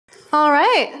All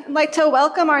right, I'd like to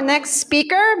welcome our next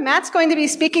speaker. Matt's going to be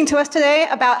speaking to us today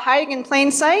about hiding in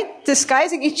plain sight,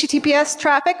 disguising HTTPS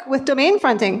traffic with domain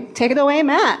fronting. Take it away,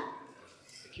 Matt.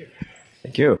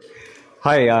 Thank you.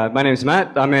 Hi, my name is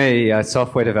Matt. I'm a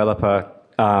software developer.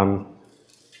 Come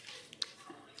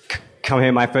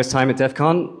here my first time at DEF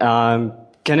CON.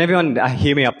 Can everyone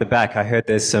hear me up the back? I heard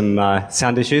there's some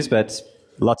sound issues, but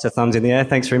lots of thumbs in the air.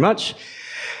 Thanks very much.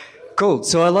 Cool.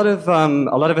 So a lot of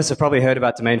us have probably heard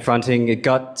about domain fronting. It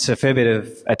got a fair bit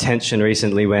of attention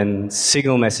recently when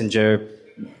Signal Messenger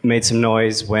made some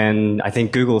noise when I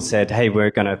think Google said, hey,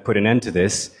 we're going to put an end to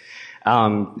this.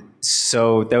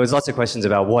 So there was lots of questions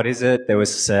about what is it. There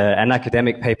was an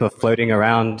academic paper floating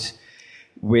around,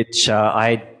 which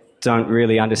I don't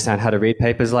really understand how to read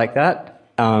papers like that.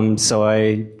 So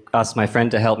I asked my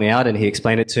friend to help me out, and he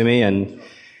explained it to me, and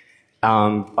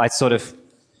I sort of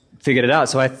figured it out.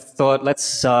 So I thought,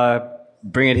 let's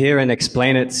bring it here and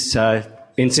explain it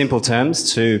in simple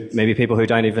terms to maybe people who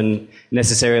don't even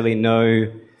necessarily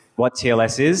know what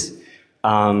TLS is,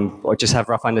 or just have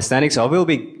rough understanding. So I will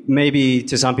be maybe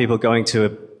to some people going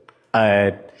to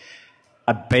a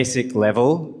basic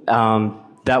level.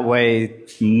 That way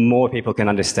more people can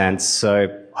understand.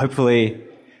 So hopefully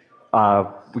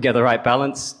we get the right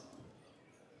balance.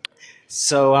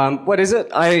 So what is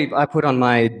it? I put on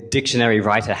my dictionary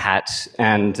writer hat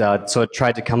and sort of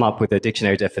tried to come up with a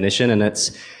dictionary definition, and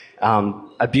it's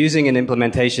abusing an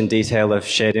implementation detail of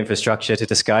shared infrastructure to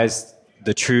disguise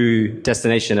the true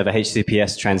destination of a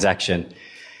HTTPS transaction.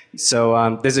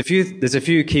 So there's a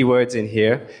few key words in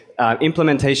here.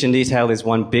 Implementation detail is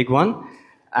one big one,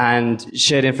 and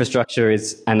shared infrastructure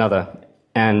is another.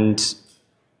 And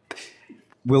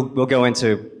we'll go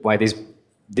into why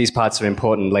these parts are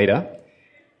important later.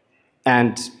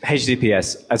 And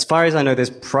HTTPS, as far as I know,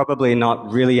 there's probably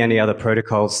not really any other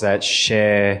protocols that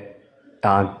share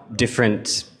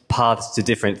different paths to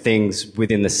different things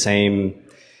within the same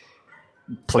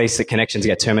place that connections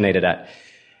get terminated at.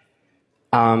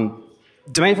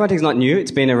 Domain fronting is not new.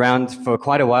 It's been around for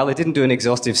quite a while. It didn't do an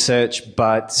exhaustive search,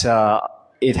 but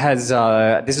it has,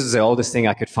 this is the oldest thing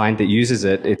I could find that uses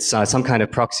it. It's some kind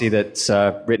of proxy that's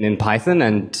written in Python,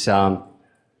 and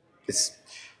it's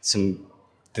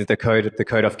the code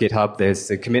off GitHub. There's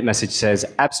the commit message says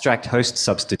abstract host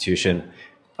substitution.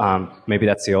 Maybe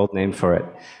that's the old name for it.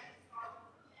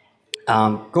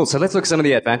 Cool. So let's look at some of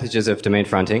the advantages of domain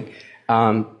fronting.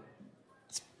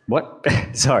 What?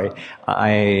 Sorry,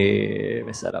 I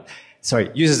messed that up.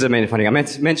 Sorry, uses domain fronting. I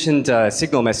mentioned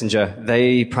Signal Messenger.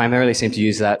 They primarily seem to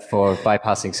use that for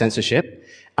bypassing censorship.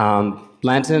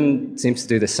 Lantern seems to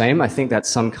do the same. I think that's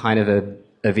some kind of a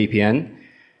VPN.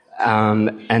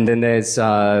 And then there's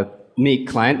Meek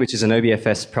Client, which is an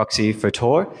OBFS proxy for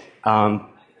Tor.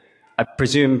 I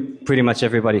presume pretty much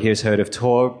everybody here has heard of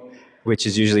Tor, which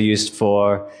is usually used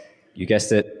for, you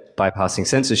guessed it, bypassing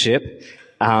censorship,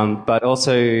 but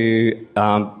also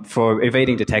for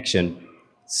evading detection.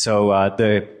 So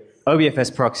the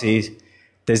OBFS proxies,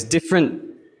 there's different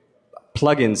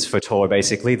plugins for Tor,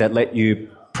 basically, that let you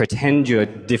pretend you're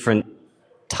different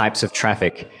types of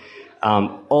traffic.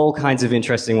 All kinds of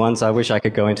interesting ones. I wish I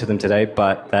could go into them today,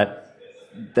 but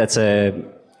that's a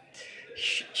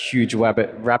huge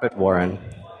rabbit warren.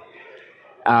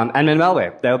 And then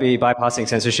malware. They'll be bypassing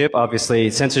censorship. Obviously,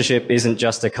 censorship isn't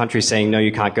just a country saying, no,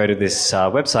 you can't go to this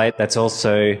website. That's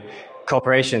also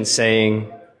corporations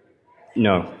saying,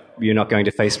 no, you're not going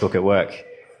to Facebook at work.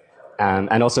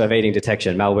 And also evading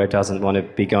detection. Malware doesn't want to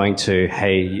be going to,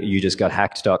 hey, you just got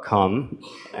hacked.com.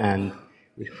 And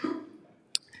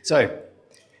so,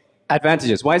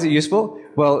 advantages. Why is it useful?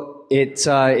 Well, it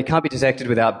can't be detected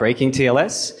without breaking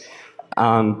TLS.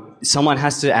 Someone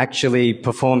has to actually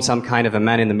perform some kind of a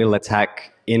man-in-the-middle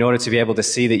attack in order to be able to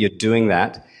see that you're doing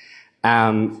that.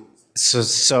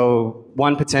 So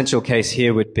one potential case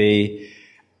here would be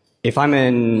if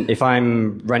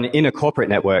I'm running in a corporate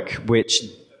network which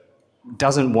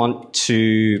doesn't want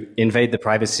to invade the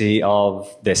privacy of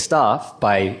their staff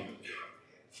by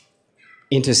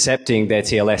intercepting their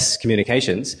TLS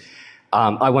communications,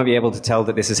 I won't be able to tell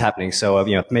that this is happening. So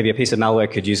maybe a piece of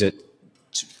malware could use it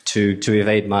to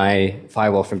evade my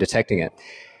firewall from detecting it.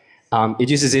 It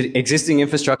uses existing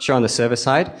infrastructure on the server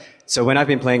side. So when I've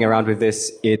been playing around with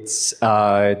this, it's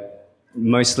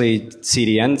mostly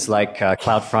CDNs like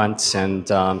CloudFront and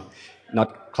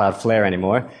not Cloudflare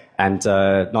anymore, and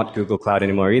not Google Cloud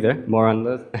anymore either. More on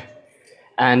the...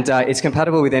 And it's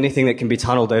compatible with anything that can be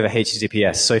tunneled over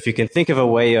HTTPS. So if you can think of a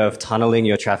way of tunneling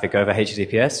your traffic over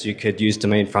HTTPS, you could use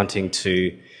domain fronting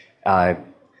to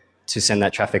send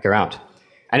that traffic around.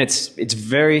 And it's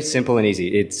very simple and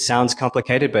easy. It sounds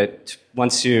complicated, but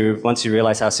once you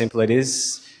realize how simple it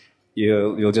is,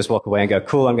 you'll just walk away and go,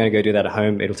 cool, I'm going to go do that at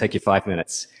home. It'll take you 5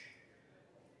 minutes.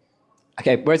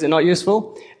 Okay, where is it not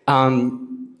useful?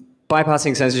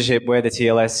 Bypassing censorship where the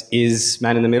TLS is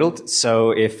man in the middle.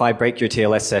 So if I break your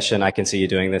TLS session, I can see you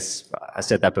doing this. I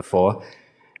said that before.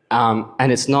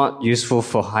 And it's not useful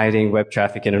for hiding web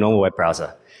traffic in a normal web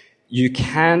browser. You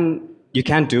can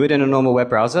do it in a normal web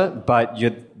browser, but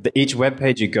each web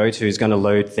page you go to is going to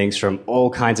load things from all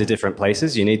kinds of different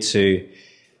places. You need to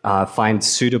find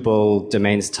suitable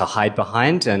domains to hide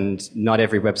behind, and not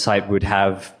every website would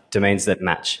have domains that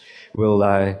match.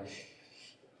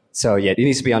 So yeah, it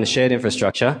needs to be on a shared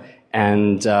infrastructure,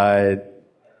 and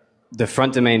the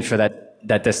front domain for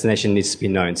that destination needs to be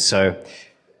known. So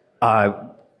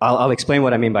I'll explain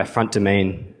what I mean by front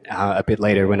domain a bit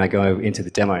later when I go into the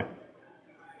demo.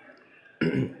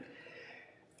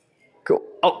 Cool.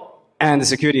 Oh, and the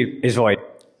security is void.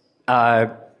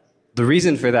 The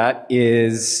reason for that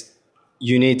is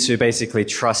you need to basically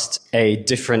trust a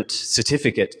different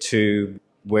certificate to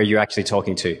where you're actually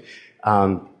talking to.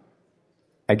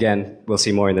 Again, we'll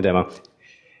see more in the demo.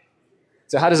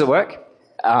 So how does it work?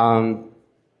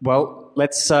 Well,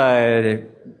 let's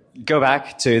go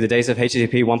back to the days of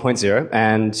HTTP 1.0,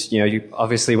 and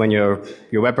obviously when your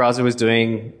web browser was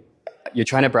you're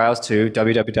trying to browse to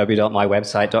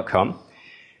www.mywebsite.com,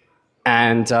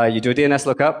 and you do a DNS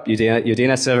lookup. Your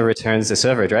DNS server returns the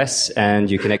server address, and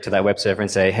you connect to that web server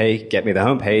and say, hey, get me the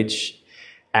home page,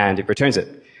 and it returns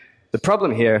it. The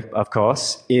problem here, of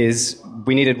course, is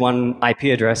we needed one IP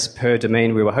address per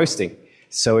domain we were hosting.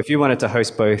 So if you wanted to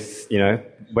host both,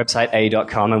 website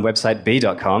A.com and website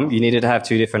B.com, you needed to have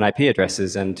two different IP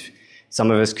addresses, and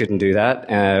some of us couldn't do that,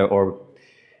 and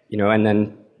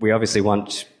then we obviously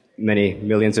want many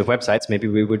millions of websites. Maybe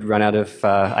we would run out of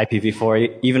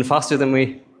IPv4 even faster than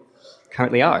we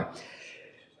currently are.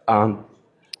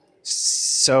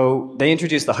 So they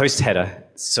introduced the host header.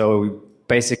 So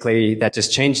basically, that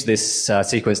just changed this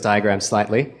sequence diagram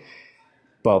slightly.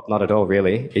 Well, not at all,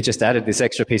 really. It just added this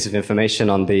extra piece of information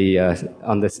on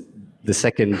the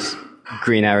second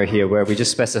green arrow here, where we just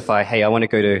specify, hey, I want to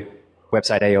go to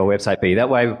website A or website B. That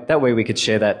way we could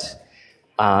share that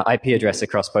IP address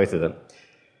across both of them.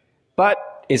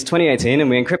 But it's 2018, and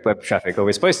we encrypt web traffic, or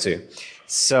we're supposed to.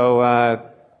 So,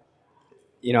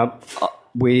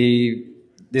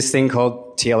 this thing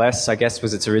called TLS, I guess,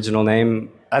 was its original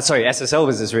name. SSL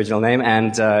was its original name,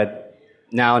 and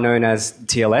now known as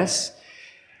TLS.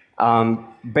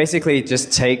 Basically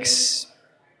just takes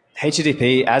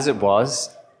HTTP as it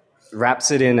was,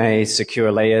 wraps it in a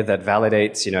secure layer that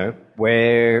validates,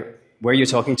 where you're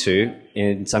talking to.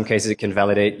 In some cases, it can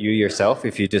validate you yourself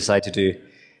if you decide to do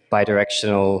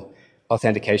bidirectional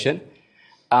authentication.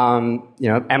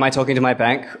 Am I talking to my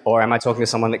bank, or am I talking to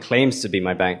someone that claims to be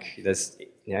my bank?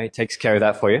 It takes care of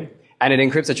that for you. And it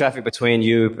encrypts the traffic between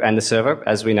you and the server,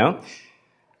 as we know,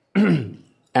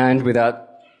 and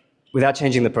without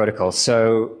changing the protocol.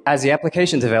 So as the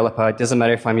application developer, it doesn't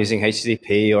matter if I'm using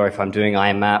HTTP or if I'm doing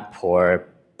IMAP or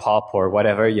POP or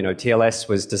whatever, TLS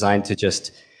was designed to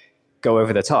just go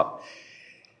over the top.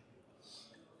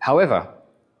 However,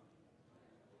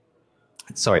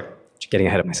 sorry, getting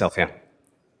ahead of myself here.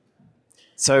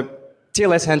 So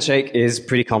TLS handshake is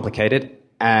pretty complicated,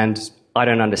 and I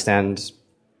don't understand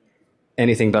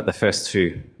anything but the first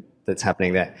two that's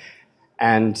happening there.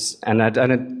 And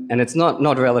it's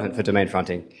not relevant for domain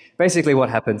fronting. Basically what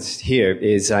happens here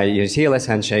is your TLS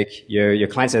handshake, your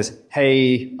client says,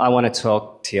 hey, I want to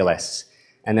talk TLS.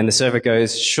 And then the server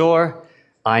goes, sure,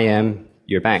 I am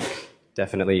your bank.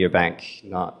 Definitely your bank,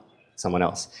 not someone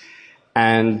else.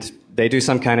 And they do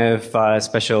some kind of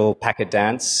special packet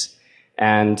dance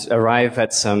and arrive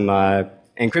at some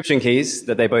encryption keys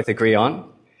that they both agree on.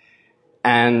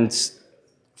 And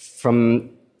from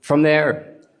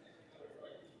there,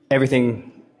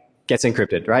 everything gets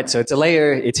encrypted, right? So it's a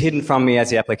layer, it's hidden from me as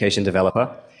the application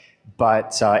developer,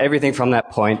 but everything from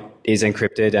that point is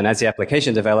encrypted, and as the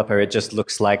application developer, it just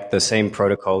looks like the same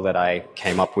protocol that I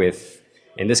came up with,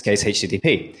 in this case,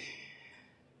 HTTP.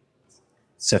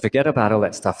 So forget about all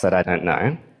that stuff that I don't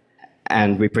know,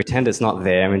 and we pretend it's not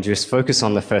there and just focus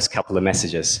on the first couple of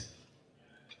messages.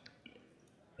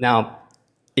 Now,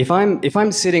 if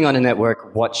I'm sitting on a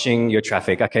network watching your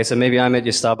traffic, okay, so maybe I'm at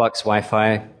your Starbucks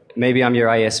Wi-Fi, maybe I'm your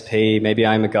ISP, maybe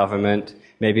I'm a government,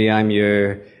 maybe I'm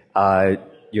your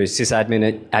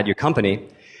sysadmin at your company,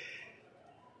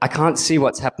 I can't see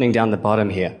what's happening down the bottom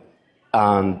here.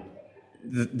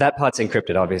 That part's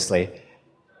encrypted, obviously.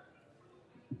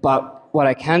 But what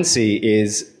I can see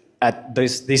is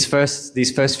these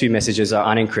first few messages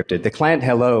are unencrypted. The client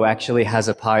hello actually has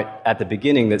a part at the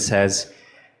beginning that says,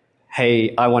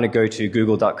 hey, I want to go to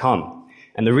google.com.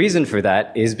 And the reason for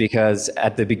that is because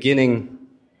at the beginning,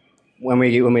 when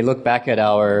we look back at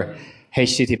our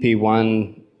HTTP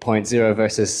 1.0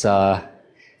 versus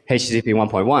HTTP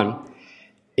 1.1,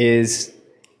 is,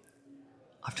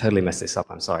 I've totally messed this up,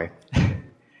 I'm sorry.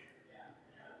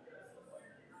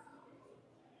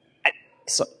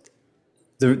 So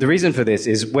the reason for this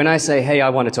is when I say, hey, I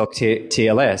want to talk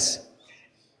TLS,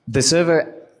 the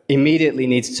server immediately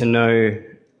needs to know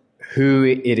who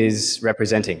it is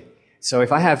representing. So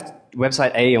if I have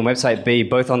website A and website B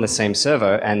both on the same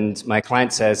server, and my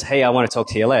client says, hey, I want to talk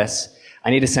TLS,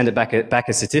 I need to send it back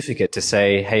a certificate to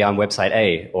say, hey, I'm website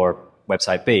A or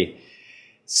website B.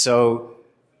 So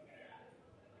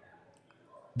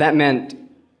that meant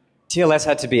TLS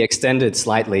had to be extended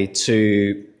slightly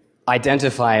to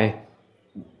identify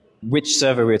which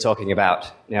server we were talking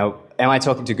about. Now, am I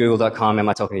talking to google.com? Am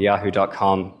I talking to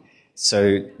yahoo.com?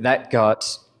 So that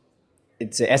got,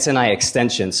 it's an SNI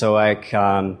extension. So like,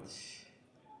 I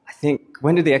think,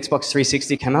 when did the Xbox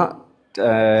 360 come out?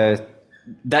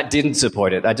 That didn't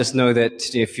support it. I just know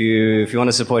that if you want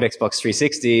to support Xbox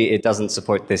 360, it doesn't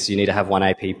support this. You need to have one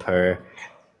IP per.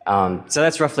 So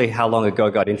that's roughly how long ago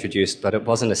it got introduced, but it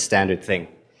wasn't a standard thing.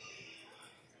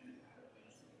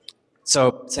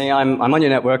 So say I'm on your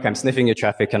network, I'm sniffing your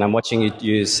traffic, and I'm watching you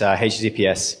use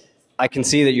HTTPS. I can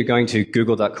see that you're going to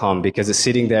google.com because it's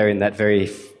sitting there in that very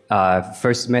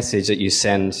first message that you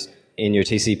send in your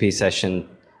TCP session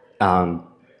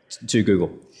to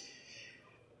Google.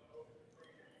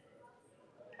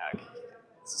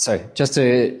 So just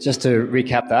to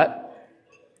recap that,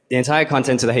 the entire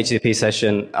contents of the HTTP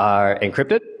session are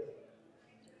encrypted,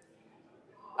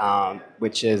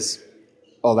 which is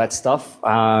all that stuff.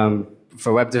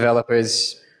 For web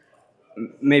developers,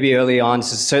 maybe early on,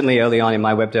 so certainly early on in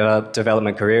my web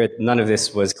development career, none of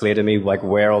this was clear to me, like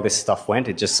where all this stuff went.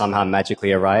 It just somehow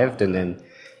magically arrived, and then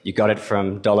you got it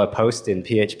from $post in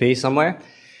PHP somewhere.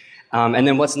 And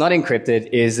then what's not encrypted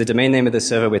is the domain name of the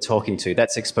server we're talking to.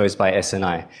 That's exposed by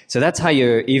SNI. So that's how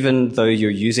even though you're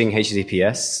using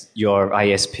HTTPS, your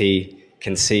ISP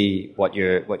can see what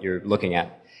you're looking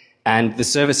at. And the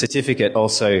server certificate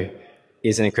also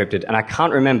isn't encrypted. And I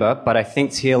can't remember, but I think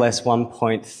TLS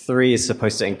 1.3 is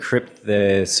supposed to encrypt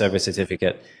the server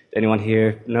certificate. Anyone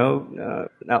here? No?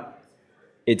 No.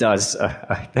 It does.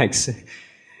 Thanks.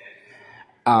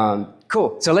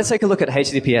 Cool. So let's take a look at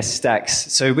HTTPS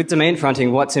stacks. So with domain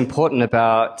fronting, what's important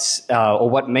about, or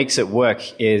what makes it work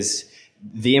is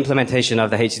the implementation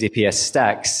of the HTTPS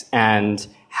stacks and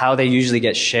how they usually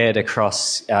get shared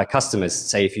across customers,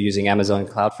 say if you're using Amazon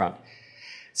CloudFront.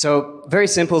 So very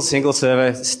simple single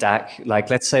server stack. Like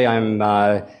let's say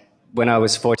when I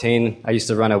was 14, I used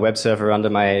to run a web server under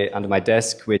my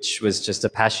desk, which was just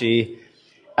Apache.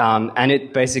 And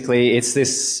it basically, it's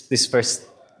this first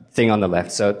thing on the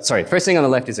left. So, sorry, first thing on the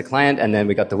left is a client, and then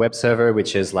we got the web server,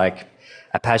 which is like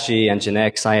Apache,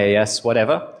 Nginx, IAS,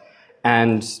 whatever.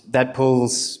 And that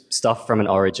pulls stuff from an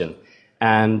origin.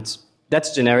 And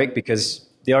that's generic because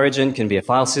the origin can be a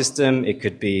file system, it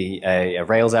could be a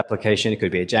Rails application, it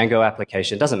could be a Django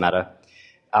application, it doesn't matter.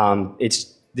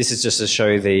 This is just to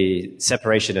show the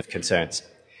separation of concerns.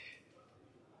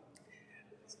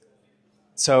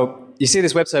 So you see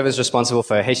this web server is responsible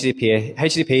for HTTP,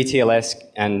 TLS,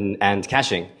 and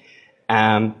caching.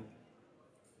 And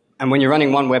when you're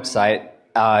running one website,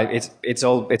 it's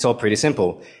all pretty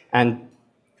simple. And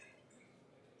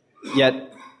yet,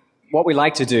 what we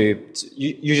like to do,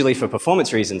 usually for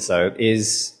performance reasons though,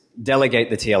 is delegate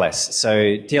the TLS. So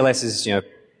TLS is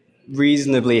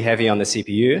reasonably heavy on the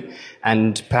CPU,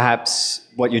 and perhaps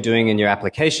what you're doing in your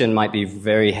application might be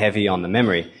very heavy on the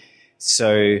memory.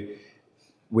 So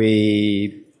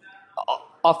we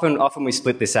often we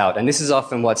split this out, and this is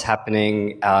often what's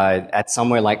happening at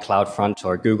somewhere like CloudFront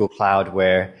or Google Cloud,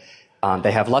 where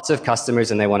they have lots of customers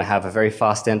and they want to have a very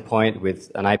fast endpoint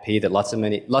with an IP that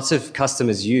lots of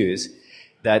customers use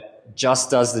that just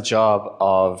does the job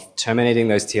of terminating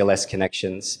those TLS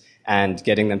connections and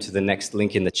getting them to the next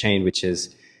link in the chain, which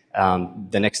is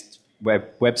the next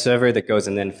web server that goes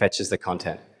and then fetches the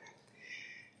content.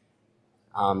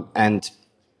 And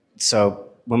so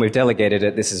when we've delegated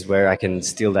it, this is where I can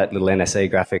steal that little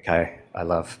NSA graphic I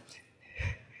love.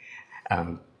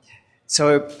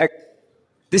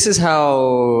 This is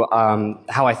how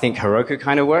I think Heroku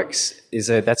kind of works.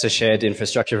 That's a shared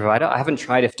infrastructure provider. I haven't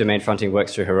tried if domain fronting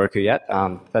works through Heroku yet.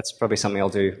 That's probably something I'll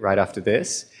do right after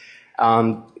this.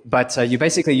 But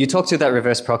you talk to that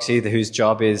reverse proxy whose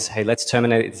job is, hey, let's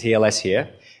terminate the TLS here.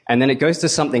 And then it goes to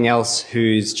something else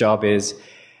whose job is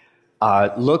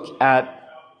look at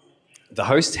the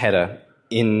host header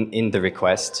in the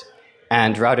request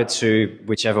and route it to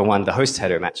whichever one the host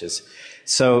header matches.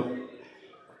 So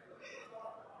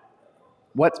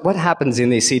what happens in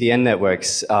these CDN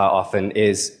networks often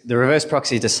is the reverse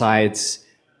proxy decides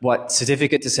what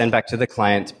certificate to send back to the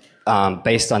client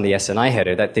based on the SNI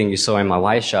header, that thing you saw in my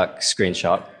Wireshark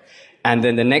screenshot. And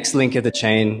then the next link of the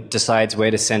chain decides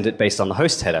where to send it based on the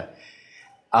host header,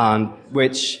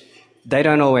 which they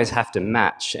don't always have to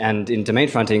match. And in domain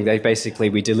fronting,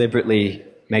 we deliberately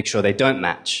make sure they don't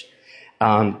match.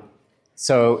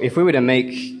 So if we were to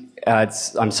make,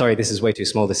 I'm sorry, this is way too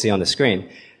small to see on the screen,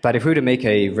 but if we were to make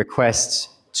a request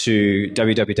to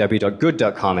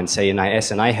www.good.com and say in my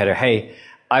SNI header, hey,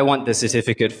 I want the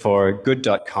certificate for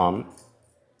good.com,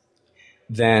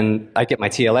 then I get my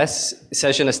TLS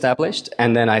session established,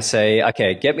 and then I say,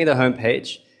 okay, get me the home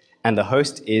page, and the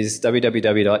host is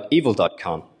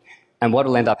www.evil.com. And what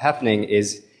will end up happening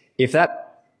is, if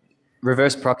that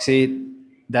reverse proxy,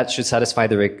 that should satisfy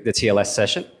the TLS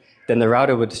session, then the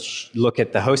router would look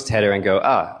at the host header and go,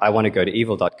 I want to go to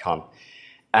evil.com.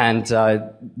 And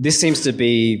this seems to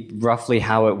be roughly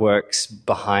how it works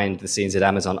behind the scenes at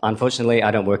Amazon. Unfortunately,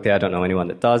 I don't work there. I don't know anyone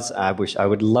that does. I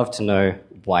would love to know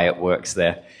why it works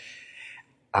there.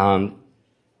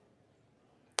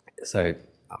 So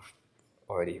I've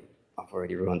already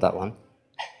ruined that one.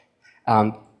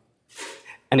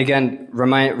 And again,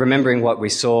 remembering what we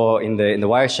saw in the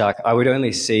Wireshark, I would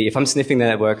only see, if I'm sniffing the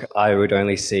network, I would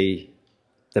only see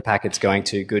the packets going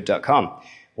to good.com.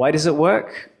 Why does it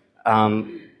work?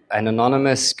 An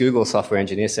anonymous Google software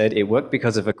engineer said it worked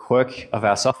because of a quirk of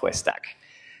our software stack.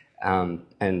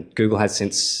 And Google has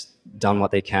since done what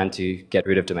they can to get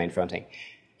rid of domain fronting.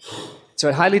 So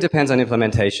it highly depends on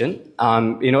implementation.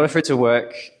 In order for it to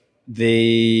work,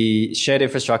 the shared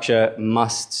infrastructure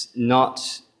must not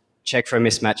check for a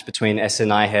mismatch between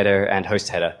SNI header and host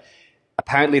header.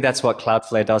 Apparently that's what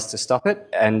Cloudflare does to stop it,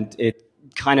 and it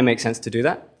kind of makes sense to do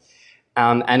that.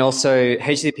 And also,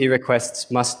 HTTP requests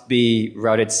must be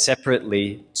routed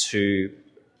separately to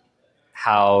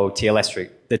how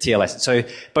the TLS. So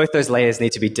both those layers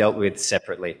need to be dealt with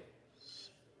separately.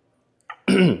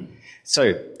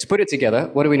 So to put it together,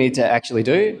 what do we need to actually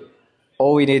do?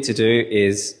 All we need to do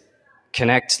is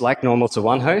connect like normal to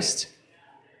one host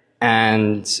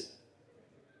and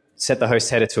set the host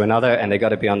header to another, and they've got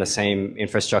to be on the same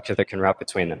infrastructure that can route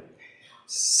between them.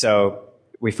 So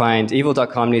we find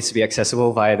evil.com needs to be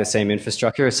accessible via the same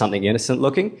infrastructure as something innocent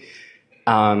looking.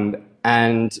 And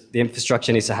the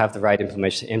infrastructure needs to have the right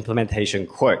implementation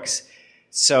quirks.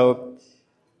 So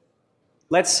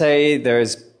let's say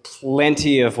there's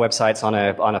plenty of websites on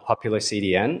a popular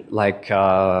CDN, like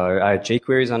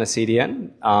jQuery is on a CDN.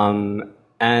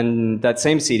 And that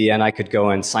same CDN I could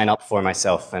go and sign up for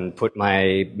myself and put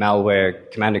my malware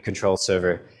command and control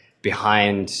server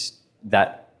behind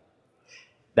that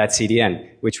CDN,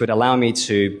 which would allow me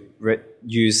to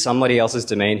use somebody else's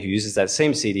domain who uses that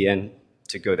same CDN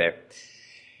to go there.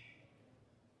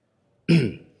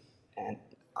 And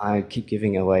I keep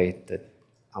giving away the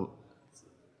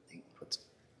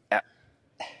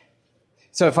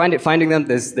So finding them,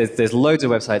 there's loads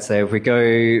of websites there. If we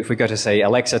go to say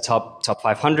Alexa top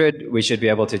 500, we should be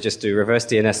able to just do reverse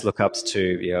DNS lookups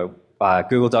to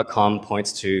Google.com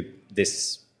points to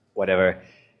this whatever.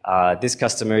 This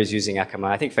customer is using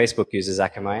Akamai. I think Facebook uses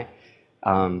Akamai.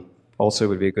 Also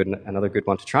would be another good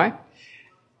one to try.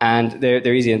 And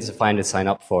they're easy to find and sign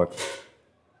up for.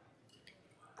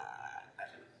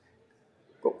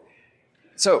 Cool.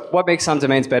 So what makes some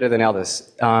domains better than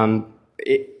others?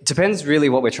 It depends really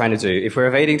what we're trying to do. If we're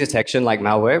evading detection like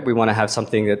malware, we want to have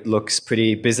something that looks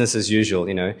pretty business as usual.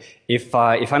 If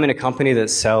I'm in a company that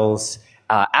sells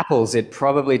apples, it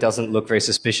probably doesn't look very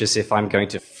suspicious if I'm going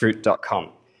to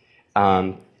fruit.com.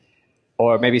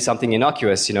 Or maybe something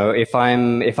innocuous. If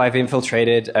I've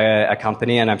infiltrated a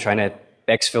company and I'm trying to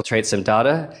exfiltrate some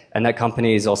data, and that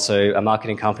company is also a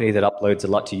marketing company that uploads a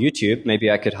lot to YouTube,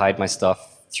 maybe I could hide my stuff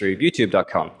through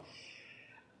youtube.com.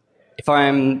 If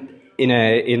I'm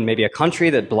in maybe a country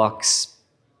that blocks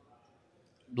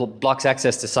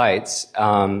access to sites,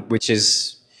 which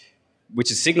is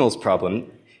Signal's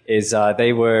problem, is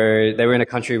they were in a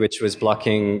country which was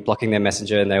blocking their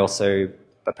messenger, and they also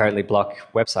apparently block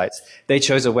websites. They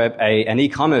chose an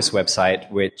e-commerce website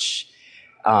which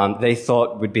they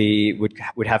thought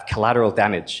would have collateral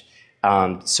damage.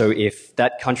 So if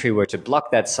that country were to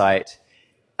block that site,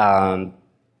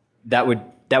 that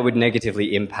would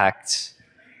negatively impact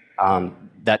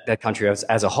that country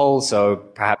as a whole. So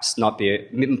perhaps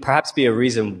be a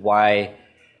reason why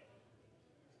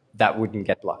that wouldn't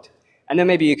get blocked. And then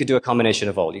maybe you could do a combination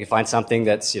of all. You could find something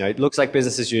that's, it looks like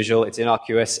business as usual, it's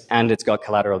innocuous, and it's got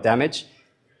collateral damage.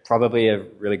 Probably a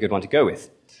really good one to go with.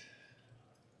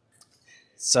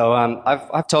 So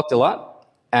I've talked a lot,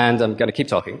 and I'm going to keep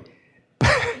talking.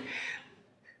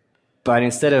 But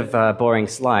instead of boring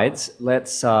slides,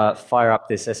 let's fire up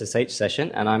this SSH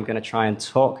session, and I'm going to try and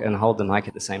talk and hold the mic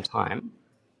at the same time.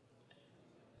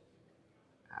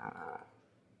 All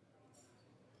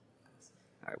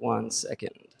right, 1 second.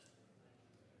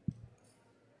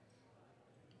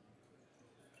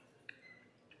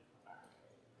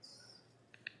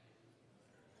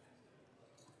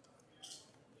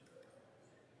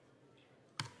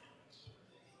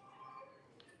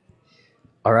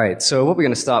 All right, so what we're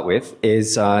going to start with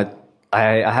is I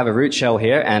have a root shell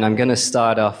here, and I'm going to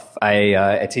start off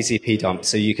a TCP dump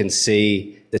so you can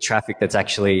see the traffic that's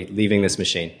actually leaving this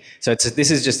machine. So this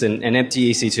is just an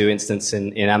empty EC2 instance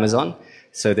in Amazon,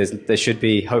 so there should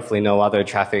be hopefully no other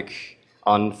traffic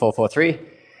on 443.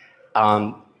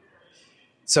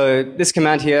 So this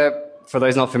command here, for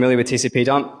those not familiar with TCP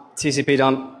dump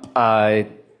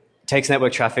takes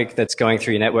network traffic that's going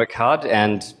through your network card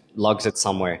and logs it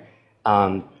somewhere.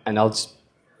 And I'll just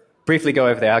briefly go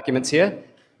over the arguments here.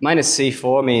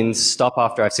 -C4 means stop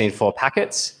after I've seen 4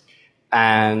 packets.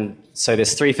 And so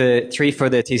there's three for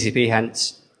the TCP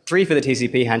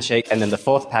handshake, and then the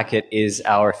 4th packet is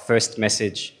our first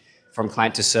message from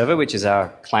client to server, which is our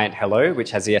client hello, which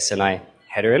has the SNI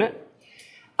header in it.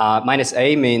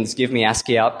 -A means give me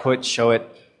ASCII output, show it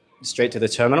straight to the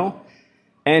terminal.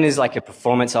 N is like a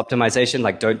performance optimization,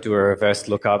 like don't do a reverse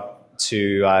lookup to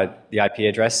the IP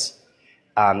address.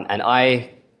 And I,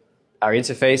 our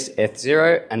interface,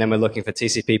 F0, and then we're looking for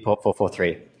TCP port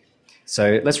 443.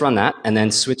 So let's run that, and then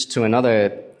switch to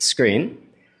another screen.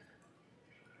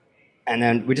 And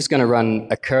then we're just going to run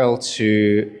a curl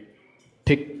to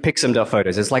pick some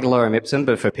photos. It's like lorem ipsum,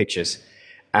 but for pictures.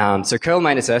 So curl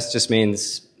 -S just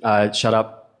means shut up,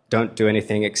 don't do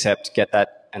anything except get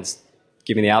that and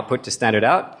give me the output to stand it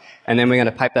out. And then we're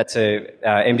going to pipe that to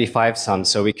MD5 sum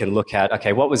so we can look at,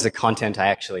 okay, what was the content I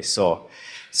actually saw?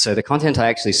 So the content I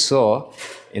actually saw,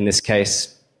 in this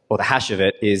case, or the hash of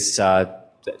it, is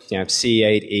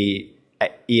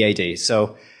C8EAD.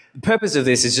 So the purpose of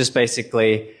this is just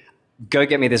basically go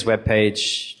get me this web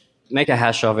page, make a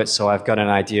hash of it so I've got an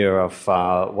idea of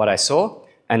what I saw,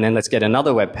 and then let's get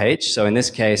another web page. So in this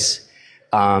case,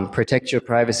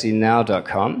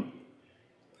 protectyourprivacynow.com.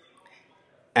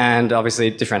 And obviously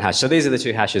different hash. So these are the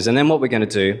 2 hashes. And then what we're going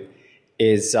to do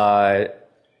is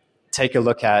take a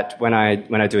look at when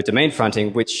I do a domain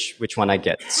fronting, which one I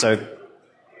get. So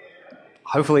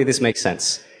hopefully this makes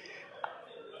sense.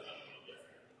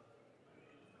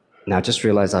 Now just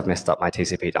realized I've messed up my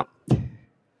TCP dump.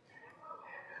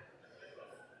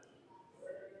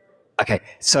 Okay,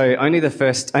 so only the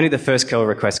first curl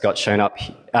request got shown up.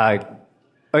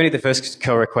 Only the first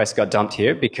curl request got dumped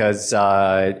here because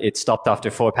it stopped after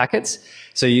 4 packets.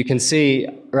 So you can see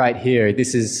right here,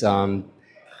 this is my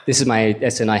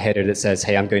SNI header that says,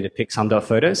 hey, I'm going to pick some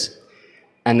 .photos.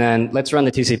 And then let's run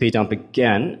the TCP dump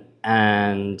again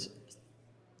and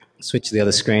switch to the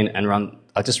other screen and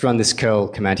I'll just run this curl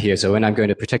command here. So when I'm going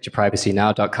to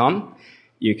protectyourprivacynow.com,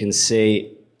 you can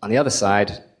see on the other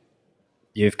side,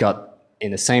 you've got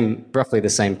in roughly the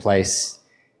same place,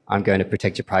 I'm going to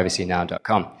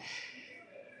protectyourprivacynow.com.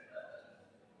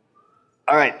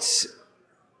 All right.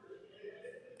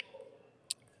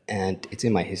 And it's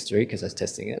in my history because I was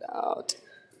testing it out.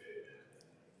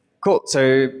 Cool.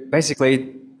 So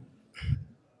basically,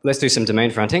 let's do some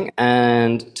domain fronting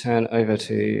and turn over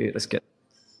to, let's get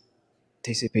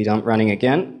TCP dump running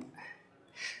again.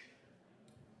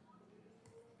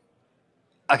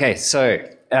 Okay, so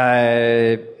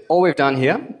all we've done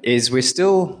here is we're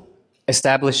still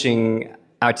establishing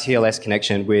our TLS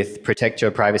connection with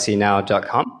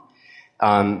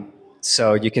protectyourprivacynow.com.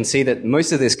 So you can see that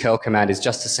most of this curl command is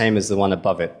just the same as the one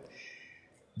above it.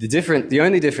 The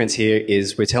only difference here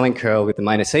is we're telling curl with the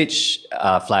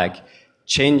 -h flag,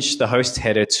 change the host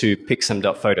header to pick some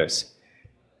 .photos.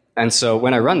 And so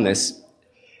when I run this,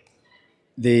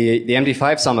 the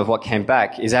MD5 sum of what came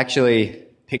back is actually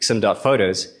pick some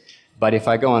 .photos. But if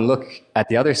I go and look at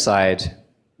the other side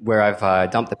where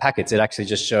I've dumped the packets, it actually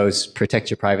just shows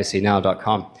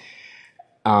protectyourprivacynow.com.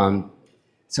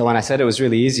 So when I said it was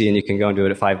really easy and you can go and do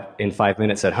it in 5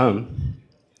 minutes at home,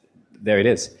 there it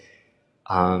is.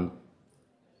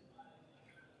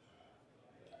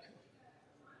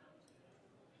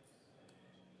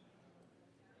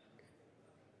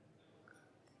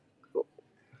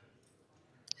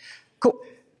 Cool.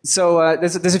 So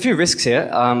there's a few risks here.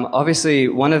 Obviously,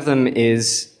 one of them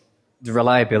is the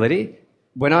reliability.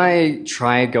 When I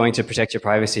try going to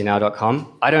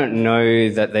protectyourprivacynow.com, I don't know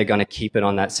that they're going to keep it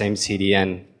on that same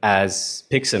CDN as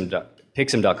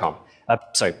pixum.com.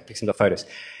 Sorry, pixum.photos.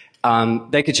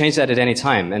 They could change that at any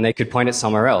time, and they could point it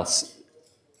somewhere else.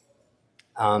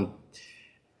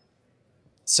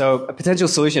 So a potential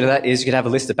solution to that is you could have a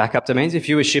list of backup domains. If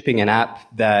you were shipping an app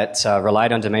that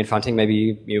relied on domain fronting,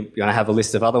 maybe you want to have a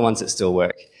list of other ones that still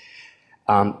work.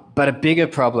 But a bigger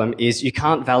problem is you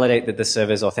can't validate that the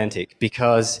server is authentic,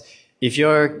 because if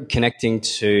you're connecting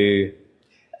to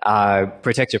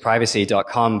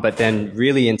protectyourprivacy.com but then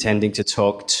really intending to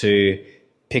talk to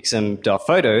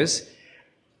pixum.photos,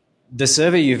 the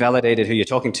server you validated who you're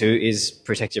talking to is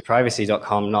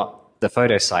protectyourprivacy.com, not the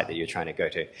photo site that you're trying to go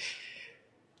to.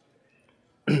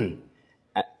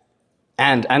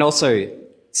 And also,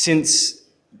 since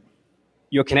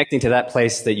you're connecting to that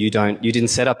place that you didn't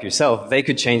set up yourself, they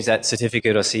could change that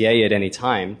certificate or CA at any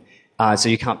time, so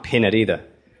you can't pin it either,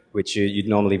 which you'd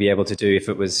normally be able to do if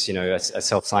it was, you know, a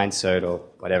self-signed cert or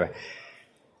whatever.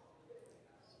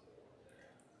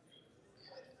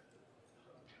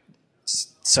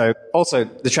 So also,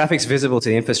 the traffic's visible to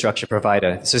the infrastructure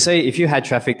provider. So say if you had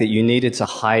traffic that you needed to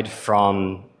hide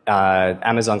from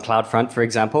Amazon CloudFront, for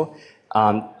example,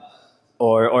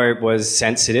 or it was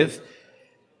sensitive,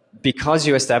 because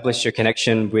you established your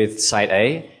connection with Site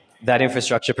A, that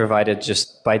infrastructure provider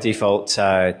just by default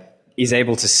is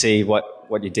able to see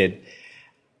what you did.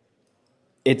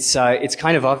 It's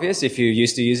kind of obvious if you're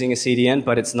used to using a CDN,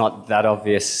 but it's not that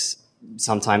obvious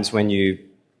sometimes when you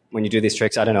do these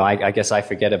tricks. I don't know, I guess I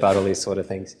forget about all these sort of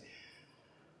things.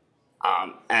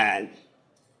 And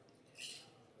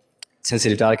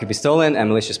sensitive data could be stolen and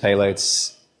malicious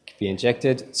payloads could be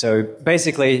injected. So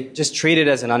basically, just treat it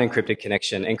as an unencrypted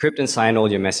connection. Encrypt and sign all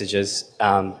your messages.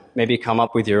 Maybe come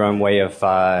up with your own way of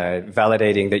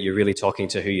validating that you're really talking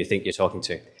to who you think you're talking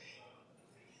to.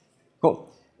 Cool.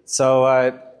 So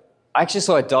I actually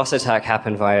saw a DOS attack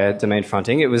happen via domain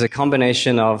fronting. It was a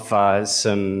combination of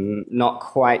some not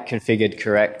quite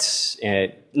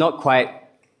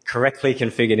correctly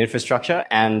configured infrastructure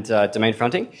and domain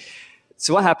fronting.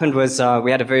 So what happened was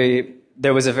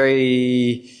there was a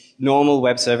very normal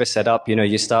web server set up. You know,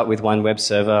 you start with one web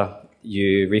server,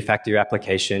 you refactor your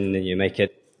application, and you make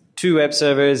it 2 web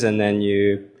servers, and then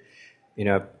you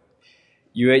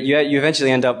eventually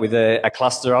end up with a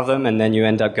cluster of them, and then you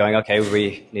end up going, okay,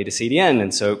 we need a CDN,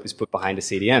 and so it was put behind a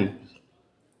CDN.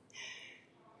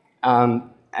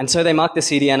 And so they mark the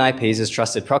CDN IPs as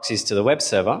trusted proxies to the web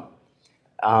server,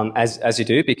 as you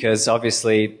do, because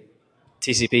obviously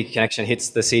TCP connection hits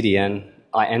the CDN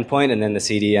endpoint, and then the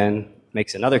CDN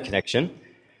makes another connection.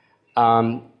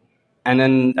 And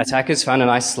then attackers found a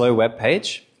nice slow web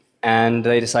page, and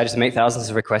they decided to make thousands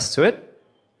of requests to it.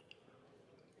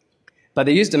 But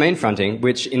they used domain fronting,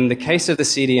 which in the case of the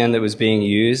CDN that was being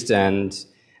used and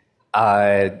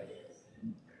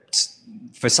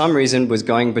for some reason was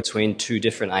going between 2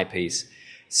 different IPs.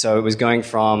 So it was going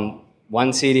from one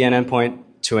CDN endpoint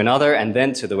to another and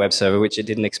then to the web server, which it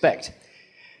didn't expect.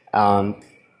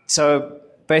 So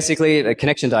basically, a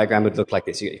connection diagram would look like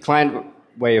this. Your client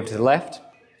way over to the left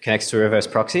connects to a reverse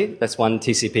proxy. That's one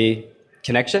TCP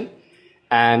connection.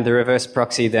 And the reverse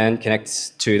proxy then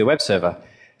connects to the web server.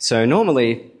 So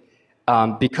normally,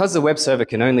 because the web server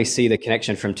can only see the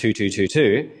connection from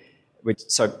 2222,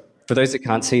 so for those that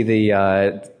can't see the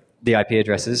IP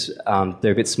addresses,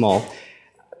 they're a bit small.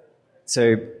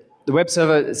 So the web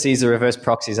server sees the reverse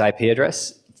proxy's IP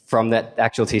address from that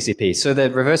actual TCP. So the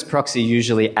reverse proxy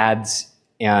usually adds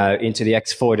into the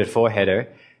X forwarded for header,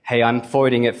 hey, I'm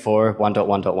forwarding it for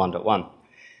 1.1.1.1.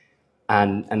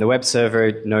 And the web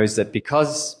server knows that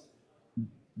because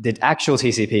the actual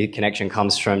TCP connection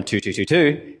comes from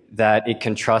 2222, that it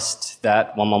can trust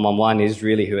that 1111 is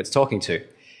really who it's talking to.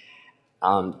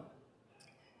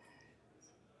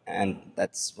 And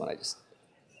that's what I just...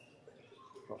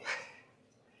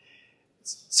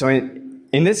 So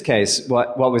in this case,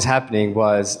 what was happening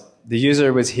was the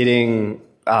user was hitting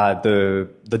the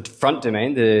front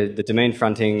domain, the domain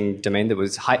fronting domain that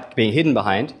was being hidden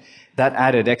behind. That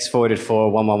added X forwarded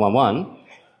for 1111.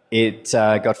 It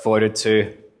got forwarded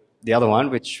to the other one,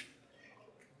 which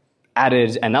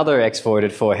added another X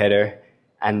forwarded for header,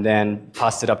 and then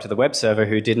passed it up to the web server,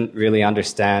 who didn't really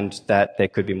understand that there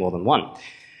could be more than one.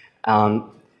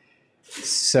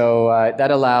 So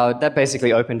that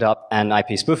basically opened up an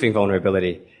IP spoofing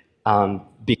vulnerability,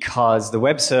 because the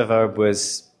web server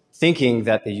was thinking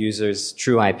that the user's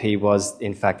true IP was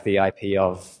in fact the IP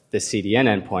of the CDN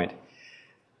endpoint.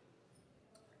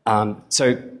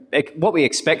 So what we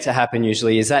expect to happen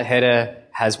usually is that header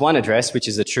has one address, which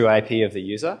is the true IP of the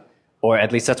user, or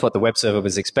at least that's what the web server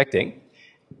was expecting,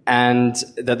 and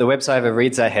that the web server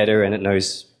reads that header and it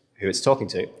knows who it's talking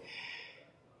to.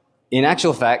 In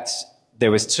actual fact,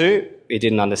 there was two, it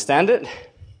didn't understand it,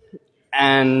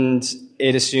 and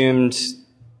it assumed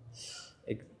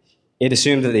that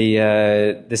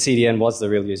the CDN was the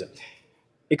real user.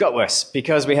 It got worse,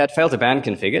 because we had failed to ban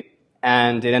configured,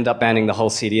 and it ended up banning the whole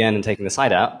CDN and taking the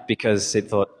site out because it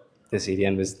thought the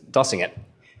CDN was DOSing it.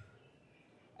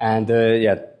 And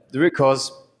the root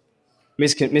cause,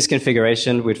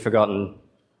 misconfiguration, we'd forgotten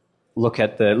look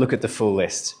at the full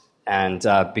list. And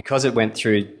because it went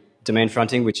through domain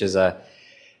fronting, which is a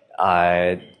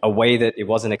way that it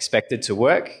wasn't expected to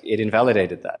work, it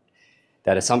invalidated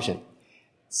that assumption.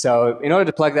 So in order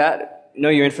to plug that, know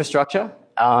your infrastructure.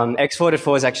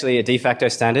 X404 is actually a de facto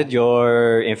standard.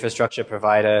 Your infrastructure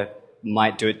provider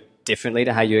might do it differently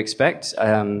to how you expect.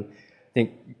 I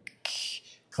think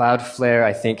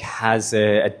Cloudflare, has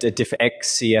a different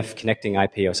XCF connecting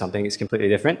IP or something. It's completely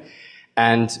different.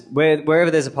 And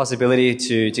wherever there's a possibility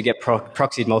to get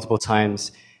proxied multiple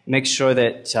times, make sure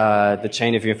that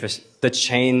the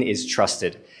chain is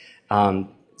trusted.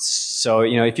 So,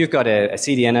 if you've got a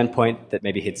CDN endpoint that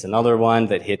maybe hits another one,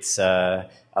 that hits a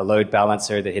load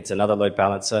balancer, that hits another load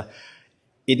balancer,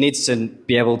 it needs to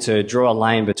be able to draw a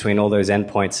line between all those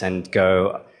endpoints and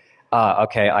go,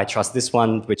 okay, I trust this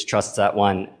one, which trusts that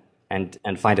one, and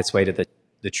find its way to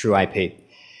the true IP.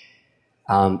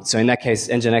 So in that case,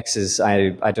 Nginx is,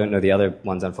 I don't know the other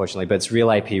ones, unfortunately, but it's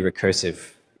real IP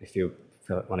recursive, if you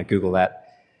want to Google that,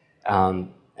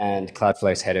 and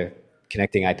Cloudflare's header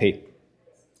connecting IP.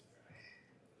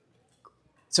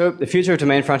 So the future of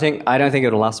domain fronting, I don't think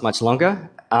it'll last much longer.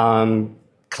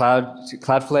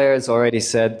 Cloudflare has already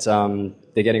said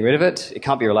they're getting rid of it. It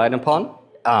can't be relied upon.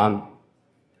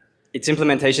 Its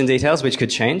implementation details, which could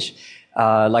change.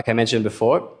 Like I mentioned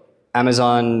before,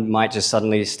 Amazon might just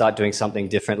suddenly start doing something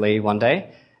differently one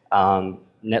day.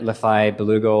 Netlify,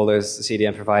 Beluga, all those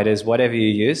CDN providers, whatever you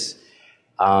use,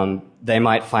 they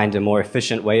might find a more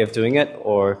efficient way of doing it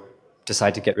or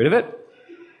decide to get rid of it.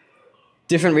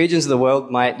 Different regions of the world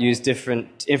might use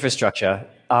different infrastructure.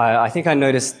 I think I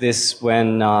noticed this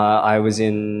when I was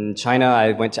in China.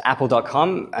 I went to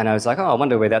apple.com and I was like, oh, I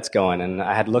wonder where that's going. And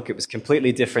I had a look. It was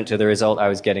completely different to the result I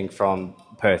was getting from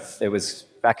Perth. It was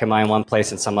Akamai in one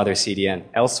place and some other CDN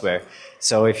elsewhere.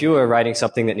 So if you were writing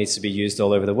something that needs to be used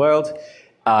all over the world,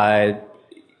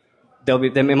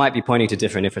 they might be pointing to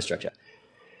different infrastructure.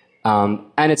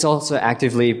 And it's also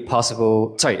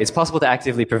it's possible to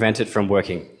actively prevent it from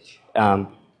working,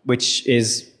 which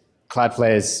is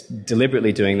Cloudflare is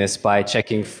deliberately doing this by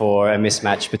checking for a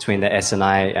mismatch between the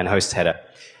SNI and host header.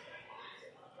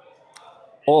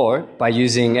 Or by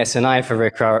using SNI for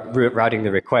routing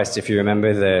the request. If you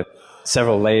remember the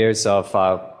several layers of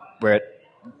where it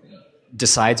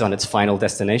decides on its final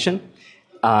destination,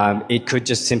 it could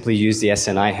just simply use the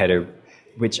SNI header,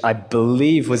 which I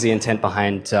believe was the intent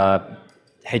behind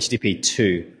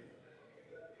HTTP2.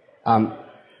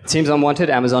 It seems unwanted.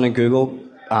 Amazon and Google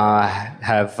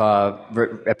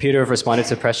appear to have responded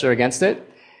to pressure against it.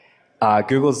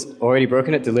 Google's already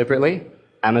broken it deliberately.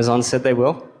 Amazon said they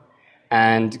will.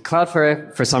 And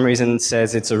Cloudflare, for some reason,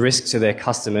 says it's a risk to their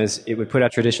customers. It would put our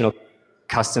traditional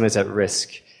customers at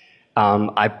risk.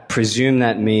 I presume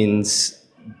that means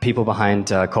people behind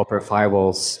corporate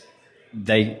firewalls,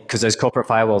 because those corporate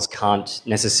firewalls can't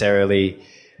necessarily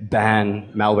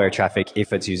ban malware traffic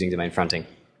if it's using domain fronting.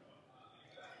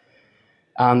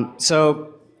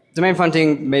 So domain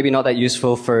fronting maybe not that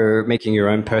useful for making your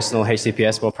own personal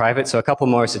HTTPS more private. So a couple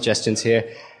more suggestions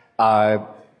here.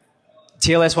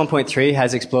 TLS 1.3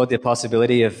 has explored the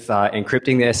possibility of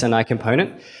encrypting the SNI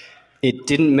component. It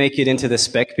didn't make it into the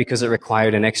spec because it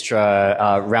required an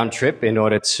extra round trip in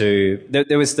order to...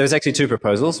 There was actually two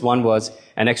proposals. One was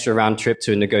an extra round trip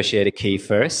to negotiate a key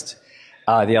first.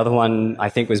 The other one, I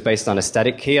think, was based on a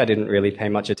static key. I didn't really pay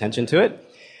much attention to it.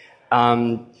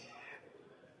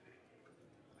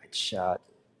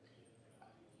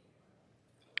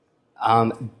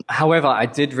 However, I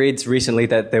did read recently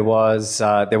that there was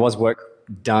work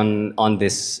done on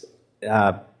this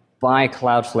by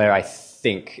Cloudflare, I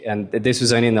think, and this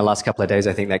was only in the last couple of days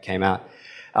I think that came out.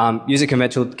 Use a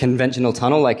conventional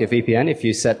tunnel like a VPN if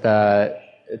you set the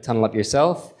tunnel up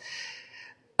yourself.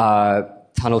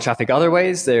 Tunnel traffic other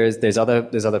ways. There's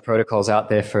other protocols out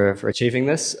there for achieving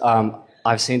this.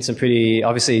 I've seen some pretty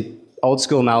obviously old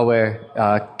school malware,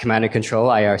 command and control,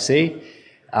 IRC.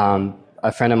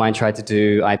 A friend of mine tried to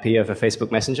do IP over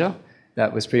Facebook Messenger.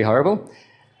 That was pretty horrible.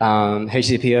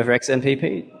 HTTP over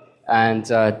XMPP, and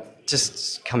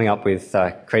just coming up with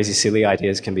crazy, silly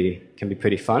ideas can be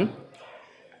pretty fun.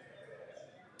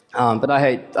 But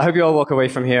I hope you all walk away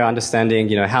from here understanding,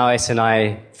 how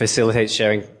SNI facilitates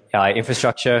sharing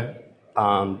infrastructure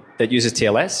that uses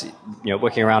TLS,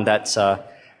 working around that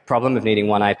problem of needing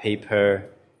one IP per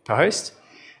host.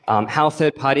 How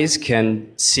third parties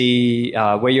can see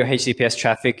where your HTTPS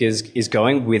traffic is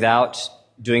going without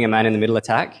doing a man-in-the-middle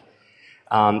attack.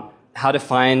 How to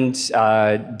find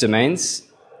domains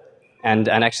and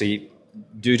actually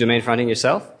do domain fronting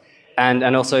yourself.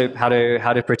 And also how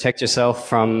to protect yourself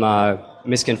from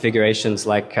misconfigurations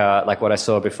like what I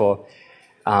saw before,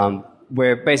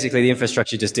 where basically the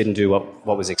infrastructure just didn't do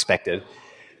what was expected.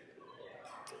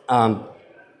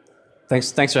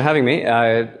 Thanks for having me.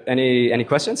 Any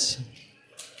questions?